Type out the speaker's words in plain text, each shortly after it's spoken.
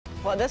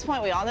Well, at this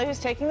point, we all know who's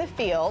taking the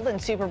field in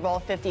Super Bowl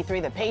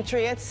 53, the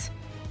Patriots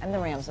and the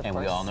Rams, of course. And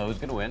we all know who's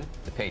going to win,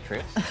 the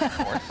Patriots, of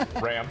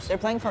course. Rams. They're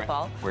playing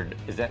football. We're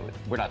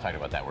not talking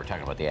about that. We're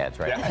talking about the ads,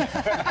 right?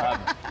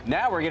 Yeah.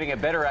 Now we're getting a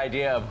better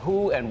idea of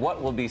who and what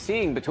we'll be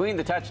seeing between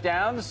the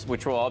touchdowns,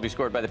 which will all be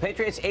scored by the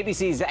Patriots.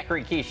 ABC's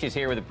Zachary Quiche is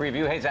here with a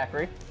preview. Hey,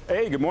 Zachary.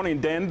 Hey, good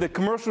morning, Dan. The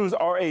commercials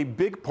are a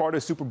big part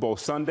of Super Bowl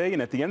Sunday,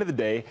 and at the end of the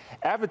day,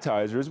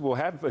 advertisers will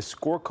have a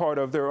scorecard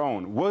of their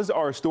own. Was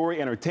our story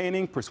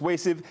entertaining,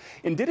 persuasive,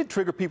 and did it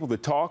trigger people to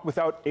talk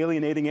without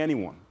alienating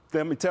anyone?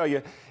 Let me tell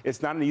you,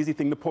 it's not an easy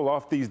thing to pull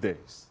off these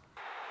days.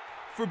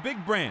 For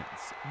big brands,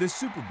 the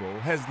Super Bowl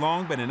has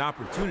long been an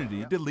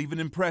opportunity to leave an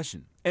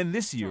impression, and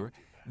this year,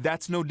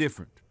 that's no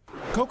different.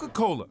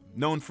 Coca-Cola,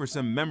 known for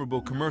some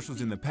memorable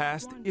commercials in the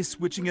past, is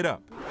switching it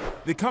up.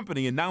 The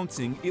company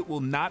announcing it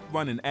will not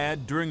run an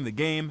ad during the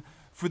game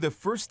for the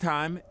first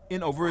time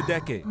in over a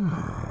decade.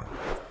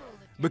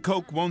 But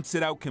Coke won't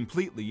sit out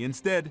completely.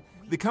 Instead,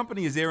 the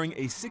company is airing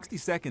a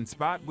 60-second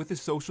spot with a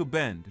social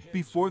bend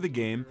before the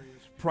game,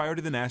 prior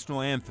to the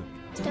national anthem.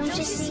 Don't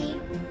you see?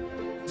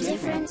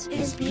 Difference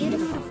is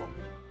beautiful.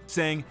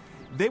 Saying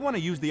they want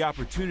to use the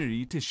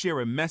opportunity to share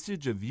a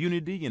message of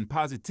unity and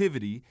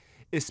positivity,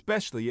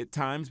 especially at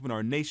times when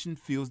our nation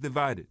feels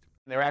divided.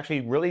 They're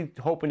actually really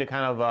hoping to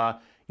kind of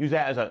use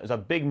that as a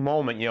big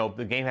moment. You know,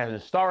 the game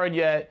hasn't started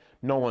yet.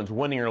 No one's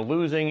winning or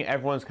losing.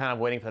 Everyone's kind of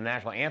waiting for the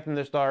national anthem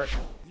to start.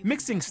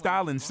 Mixing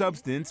style and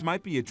substance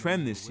might be a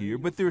trend this year,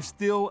 but there's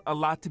still a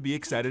lot to be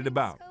excited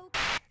about.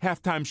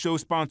 Halftime show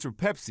sponsor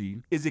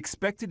Pepsi is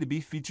expected to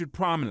be featured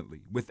prominently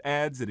with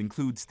ads that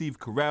include Steve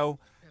Carell,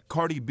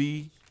 Cardi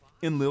B,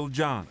 and Lil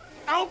Jon.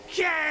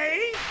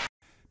 Okay.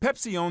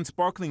 Pepsi-owned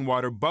sparkling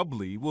water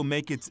Bubbly will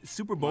make its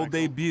Super Bowl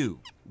debut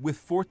with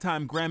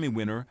four-time Grammy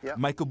winner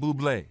Michael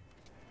Bublé.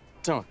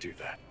 Don't do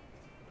that.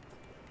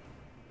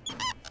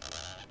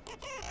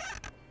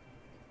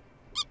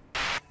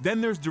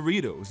 Then there's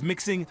Doritos,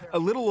 mixing a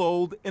little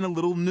old and a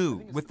little new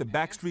with the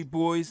Backstreet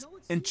Boys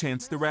and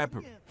Chance the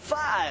Rapper.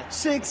 5,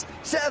 6,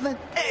 7,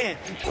 and...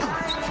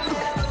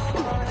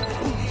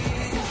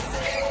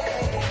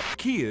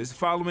 Kia's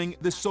following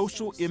the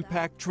social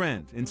impact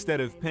trend.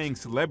 Instead of paying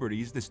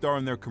celebrities to star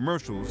in their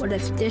commercials, what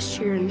if this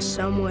year in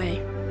some way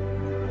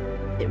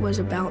it was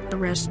about the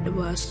rest of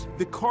us?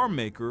 The car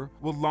maker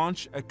will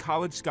launch a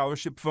college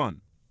scholarship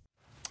fund.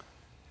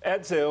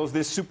 Ad sales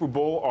this Super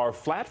Bowl are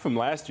flat from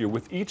last year,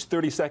 with each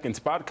 30-second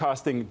spot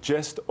costing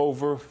just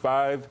over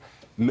 $5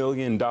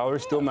 million.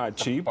 Still not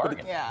cheap.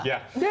 But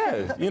Yeah,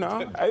 you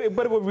know.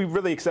 But it would be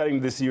really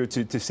exciting this year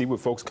to see what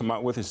folks come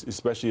out with,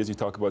 especially as you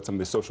talk about some of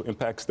the social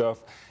impact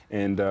stuff,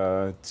 and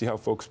see how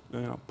folks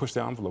push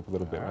the envelope a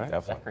little bit,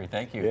 right? Zachary,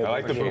 thank you. I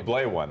like the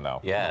Bublé one,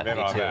 though. Yeah, I'm in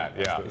me on too. that.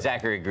 Yeah.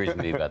 Zachary agrees with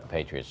me about the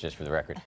Patriots, just for the record.